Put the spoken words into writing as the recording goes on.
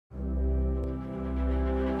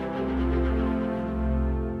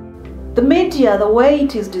The media, the way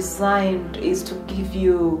it is designed is to give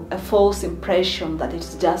you a false impression that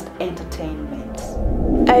it's just entertainment.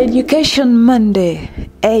 Education Monday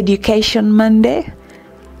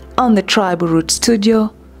on the Tribal Root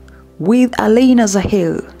Studio with Alina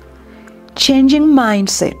Zahil. Changing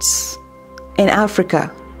mindsets in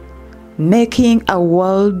Africa, making a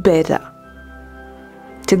world better.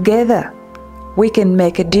 Together, we can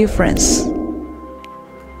make a difference.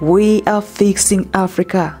 We are fixing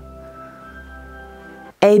Africa.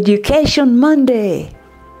 Education Monday.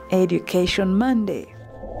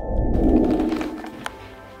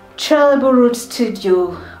 Tribal Root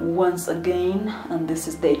Studio once again, and this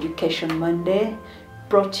is the Education Monday,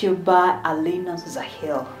 brought to you by Alina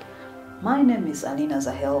Zahil. My name is Alina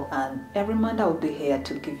Zahil, and every Monday I'll be here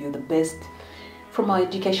to give you the best from our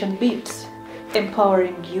education beats,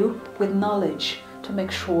 empowering you with knowledge to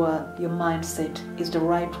make sure your mindset is the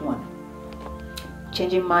right one.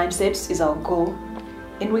 Changing mindsets is our goal,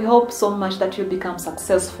 and we hope so much that you become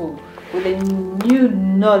successful with the new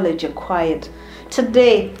knowledge acquired.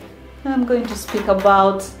 Today, I'm going to speak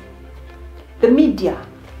about the media.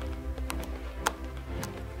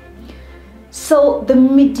 So the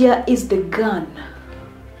media is the gun,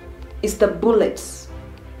 it's the bullets,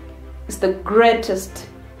 it's the greatest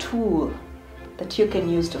tool that you can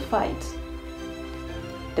use to fight.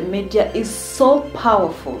 The media is so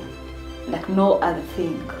powerful like no other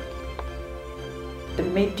thing. The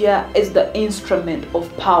media is the instrument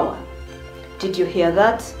of power. Did you hear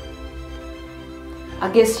that? I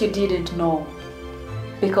guess you didn't know,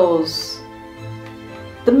 because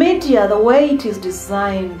the media, the way it is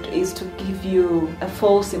designed is to give you a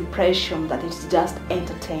false impression that it's just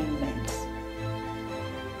entertainment.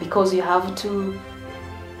 Because you have to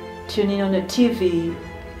tune in on a TV,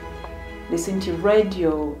 listen to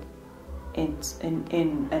radio,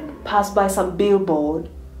 and pass by some billboard,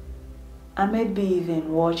 and maybe even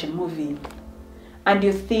watch a movie, and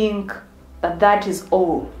you think that that is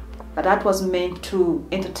all, that was meant to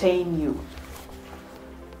entertain you.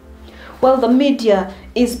 Well, the media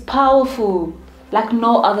is powerful like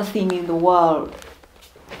no other thing in the world.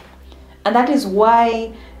 And that is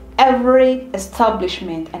why every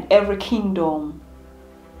establishment and every kingdom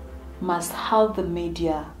must have the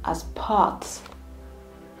media as part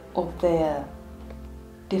of their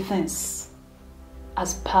defense,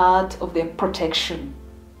 as part of their protection.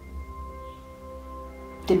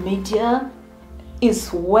 The media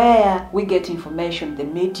is where we get information. The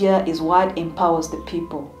media is what empowers the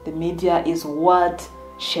people. The media is what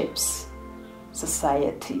shapes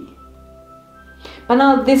society. But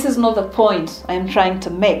now, this is not the point I am trying to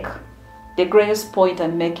make. The greatest point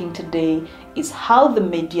I'm making today is how the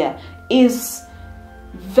media is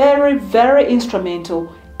very, very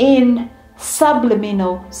instrumental in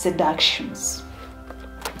subliminal seductions.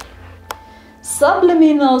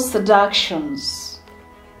 Subliminal seductions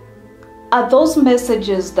are those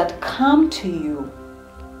messages that come to you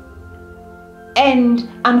and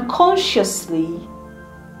unconsciously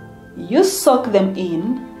you soak them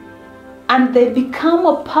in, and they become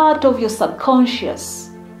a part of your subconscious,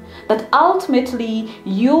 that ultimately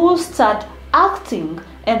you will start acting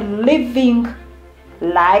and living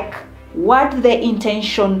like what the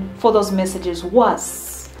intention for those messages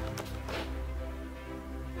was.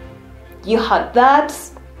 You heard that?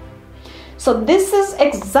 So this is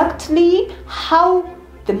exactly how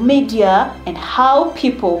the media and how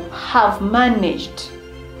people have managed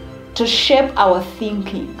to shape our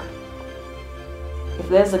thinking. If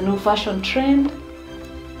there's a new fashion trend,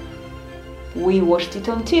 we watched it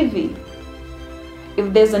on TV.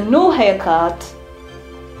 If there's a new haircut,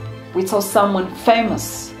 we saw someone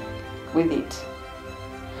famous with it.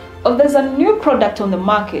 If there's a new product on the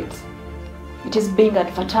market, it is being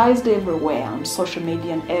advertised everywhere, on social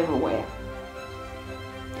media and everywhere.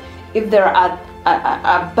 If there are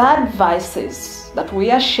bad vices that we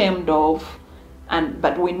are ashamed of,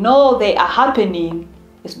 but we know they are happening,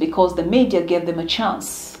 it's because the media gave them a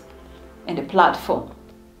chance and a platform.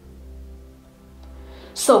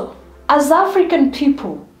 So, as African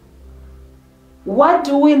people, what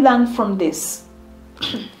do we learn from this?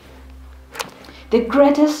 The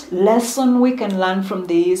greatest lesson we can learn from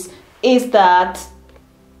this is that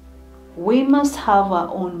we must have our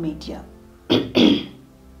own media.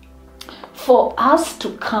 For us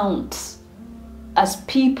to count as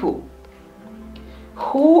people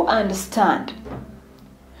who understand,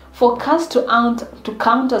 for us to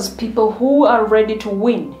count as people who are ready to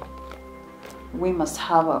win, we must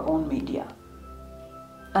have our own media.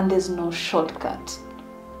 And there's no shortcut.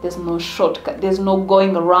 There's no shortcut. There's no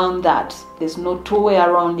going around that. There's no two way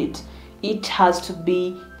around it. It has to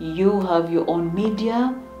be you have your own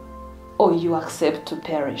media or you accept to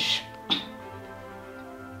perish.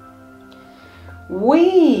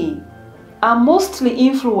 We are mostly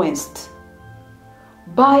influenced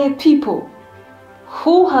by people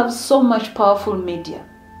who have so much powerful media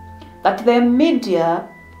that their media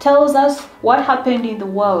tells us what happened in the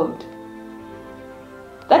world.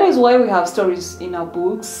 That is why we have stories in our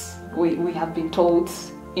books. We have been told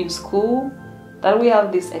in school that we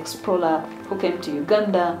have this explorer who came to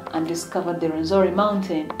Uganda and discovered the Rwenzori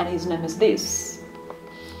mountain, and his name is this.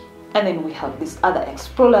 And then we have this other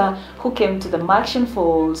explorer who came to the Marchian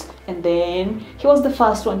Falls, and then he was the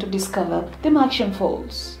first one to discover the Marchian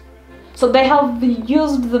Falls. So they have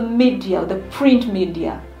used the media, the print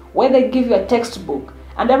media, where they give you a textbook,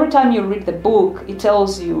 and every time you read the book, it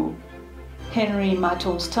tells you Henry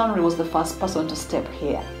Marton Stanley was the first person to step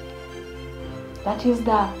here. That is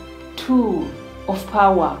the tool of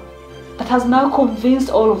power that has now convinced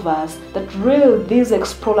all of us that really these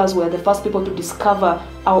explorers were the first people to discover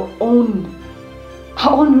our own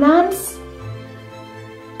lands.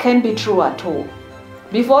 Can't be true at all.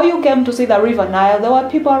 Before you came to see the River Nile, there were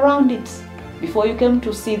people around it. Before you came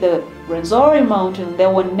to see the Rwenzori mountain, there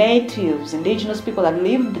were natives, indigenous people that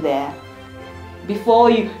lived there. Before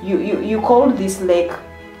you called this lake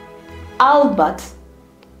Albert,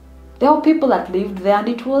 there were people that lived there, and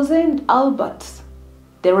it wasn't Albert.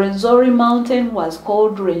 The Rwenzori mountain was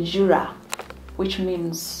called Rwenzura, which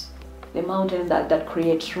means the mountain that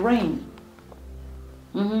creates rain.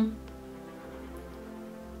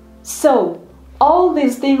 So all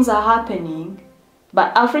these things are happening,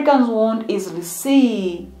 but Africans won't easily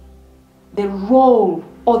see the role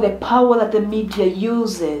or the power that the media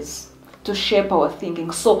uses to shape our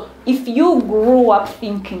thinking. So if you grew up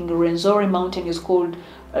thinking the Rwenzori mountain is called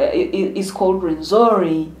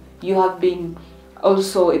Rwenzori, you have been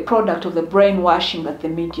also a product of the brainwashing that the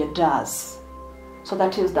media does. So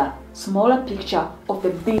that is the smaller picture of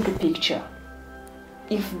the big picture.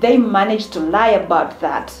 If they manage to lie about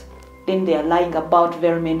that, then they are lying about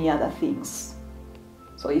very many other things.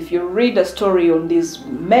 So if you read a story on these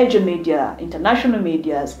major media, international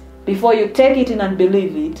medias, before you take it in and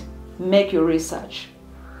believe it, make your research.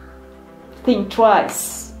 Think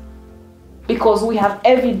twice. Because we have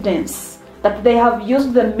evidence that they have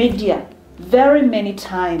used the media very many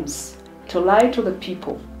times to lie to the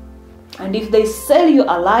people. And if they sell you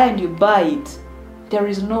a lie and you buy it, there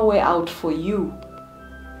is no way out for you.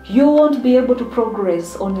 You won't be able to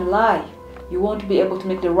progress on a lie. You won't be able to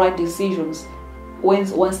make the right decisions.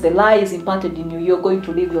 Once the lie is implanted in you, you're going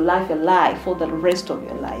to live your life a lie for the rest of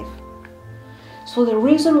your life. So the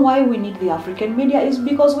reason why we need the African media is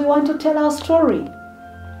because we want to tell our story.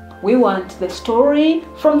 We want the story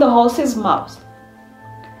from the horse's mouth.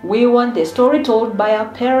 We want the story told by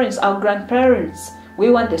our parents, our grandparents. We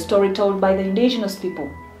want the story told by the indigenous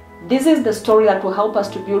people. This is the story that will help us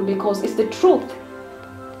to build because it's the truth.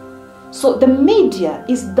 So the media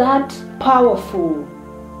is that powerful.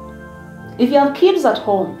 If you have kids at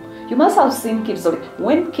home, you must have seen kids.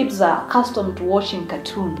 When kids are accustomed to watching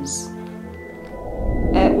cartoons,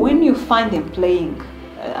 when you find them playing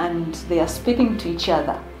and they are speaking to each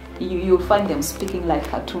other, you'll find them speaking like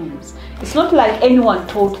cartoons. It's not like anyone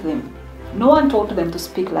taught them. No one taught them to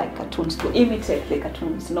speak like cartoons, to imitate the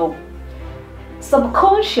cartoons. No.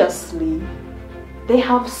 Subconsciously, they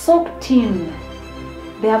have soaked in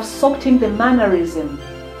the mannerism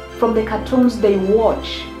from the cartoons they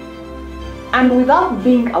watch. And without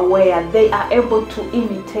being aware, they are able to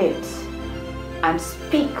imitate and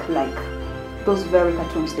speak like those very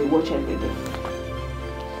cartoons they watch every day.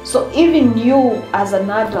 So even you as an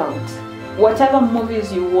adult, whatever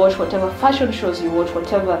movies you watch, whatever fashion shows you watch,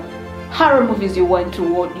 whatever horror movies you want to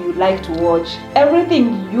watch, you like to watch,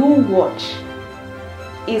 everything you watch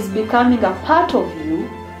is becoming a part of you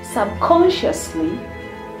subconsciously.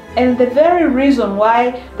 And the very reason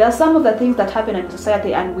why there are some of the things that happen in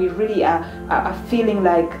society and we really are feeling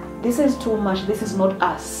like this is too much, this is not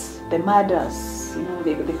us, the murders,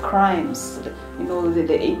 the crimes,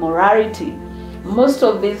 the immorality. Most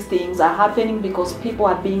of these things are happening because people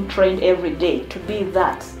are being trained every day to be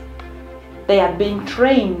that. They are being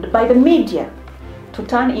trained by the media to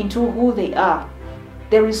turn into who they are.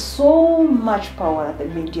 There is so much power that the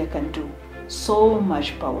media can do. So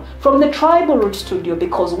much power. From the Tribal Root Studio,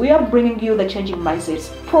 because we are bringing you the Changing Mindsets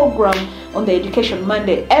program on the Education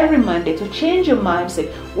Monday, every Monday, to change your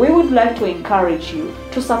mindset, we would like to encourage you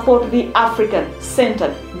to support the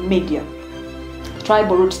African-centered media.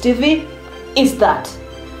 Tribal Roots TV is that.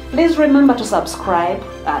 Please remember to subscribe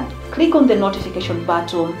and click on the notification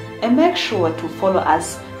button and make sure to follow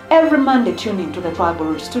us every Monday, tune in to the Tribal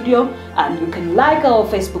Root Studio, and you can like our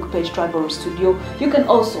Facebook page, Tribal Root Studio. You can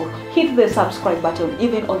also hit the subscribe button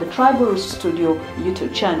even on the Tribal Root Studio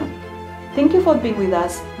YouTube channel. Thank you for being with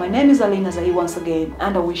us. My name is Alina Zahi once again,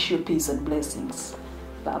 and I wish you peace and blessings.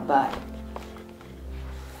 Bye-bye.